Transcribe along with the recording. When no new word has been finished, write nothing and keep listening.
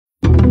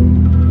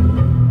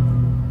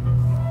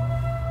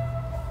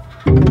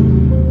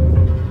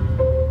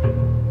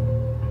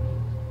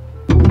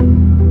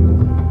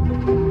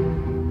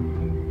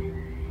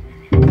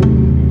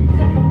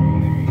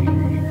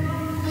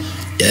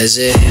That's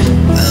it.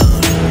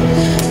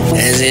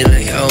 Dancing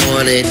like I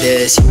wanted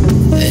this.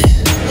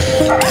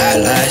 Got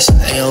lost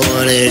like I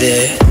wanted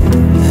it.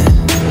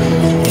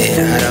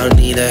 Yeah, I don't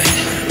need a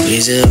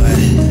reason why.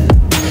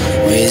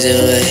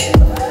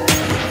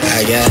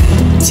 I got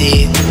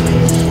teeth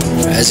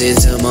rising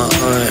to my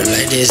arm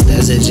like this.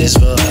 That's it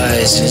just for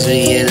us. Just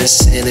be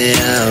innocent and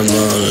I'm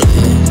all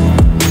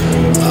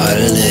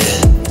lit.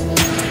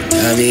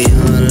 Got me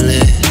all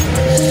lit.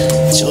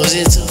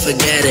 Choosing to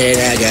forget it.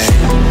 I got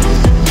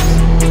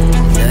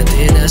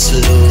nothing else to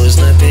lose,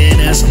 nothing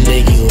else to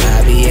make you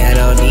happy. I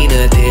don't need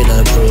nothing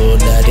to prove.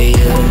 Nothing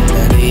you,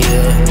 nothing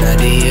you,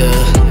 nothing you.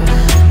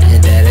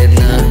 And that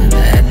enough,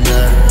 that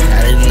enough,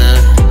 that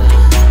enough.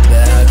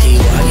 But I'll keep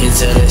walking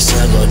till the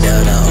sun go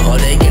down. I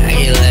hold it, God,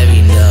 you let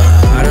me know.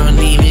 I don't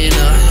even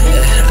know,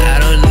 I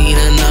don't need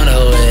another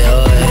way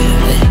away.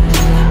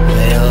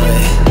 Way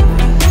away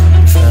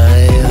from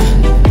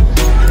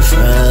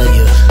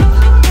you.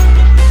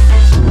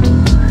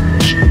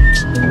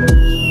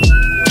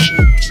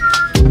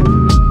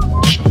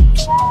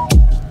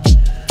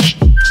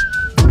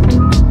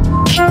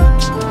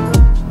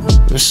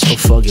 I'm so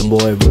fucking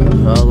bored, bro.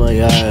 Oh my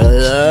god.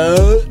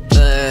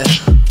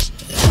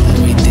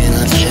 Everything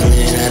I'm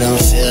feeling, I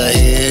don't feel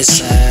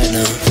inside,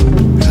 no.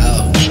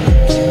 Oh,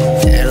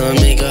 that don't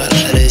make a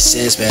lot of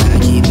sense, but I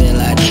keep it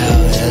locked out.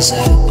 That's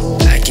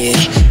I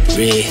can't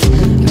breathe.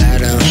 I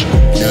don't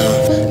know.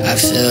 I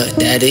feel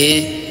that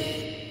it.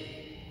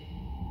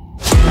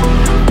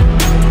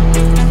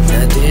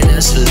 Nothing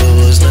else to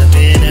lose,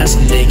 nothing else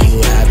to make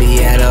you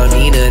happy. I don't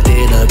need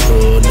nothing to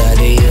prove.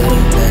 Nothing you,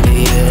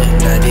 nothing you,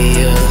 nothing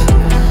you.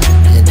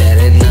 And that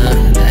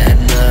enough, that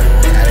enough,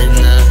 that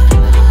enough.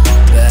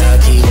 But I'll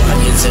keep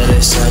walking till the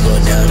sun go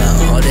down. I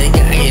hold it,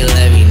 God, you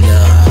let me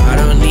know. I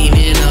don't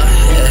even know,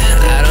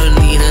 I don't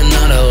need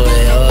another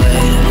way away.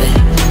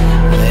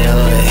 Way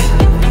away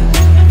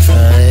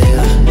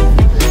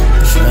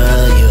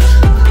from you.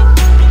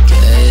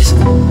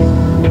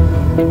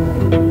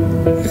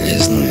 Cause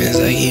as long as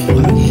I keep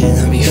walking,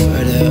 I'll be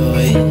further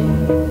away.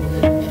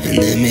 And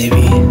then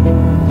maybe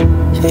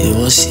you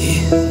will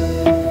see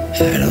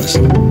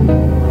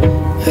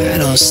I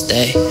don't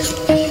stay.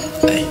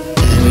 Like,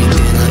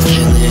 everything I'm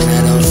feeling, I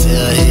don't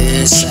feel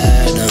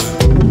inside, no.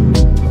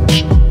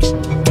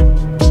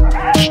 I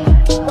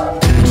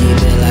keep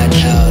it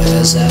locked out,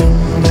 cause I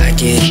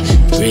can't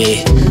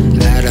breathe.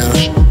 I don't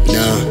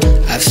know,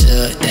 I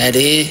feel that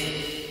it.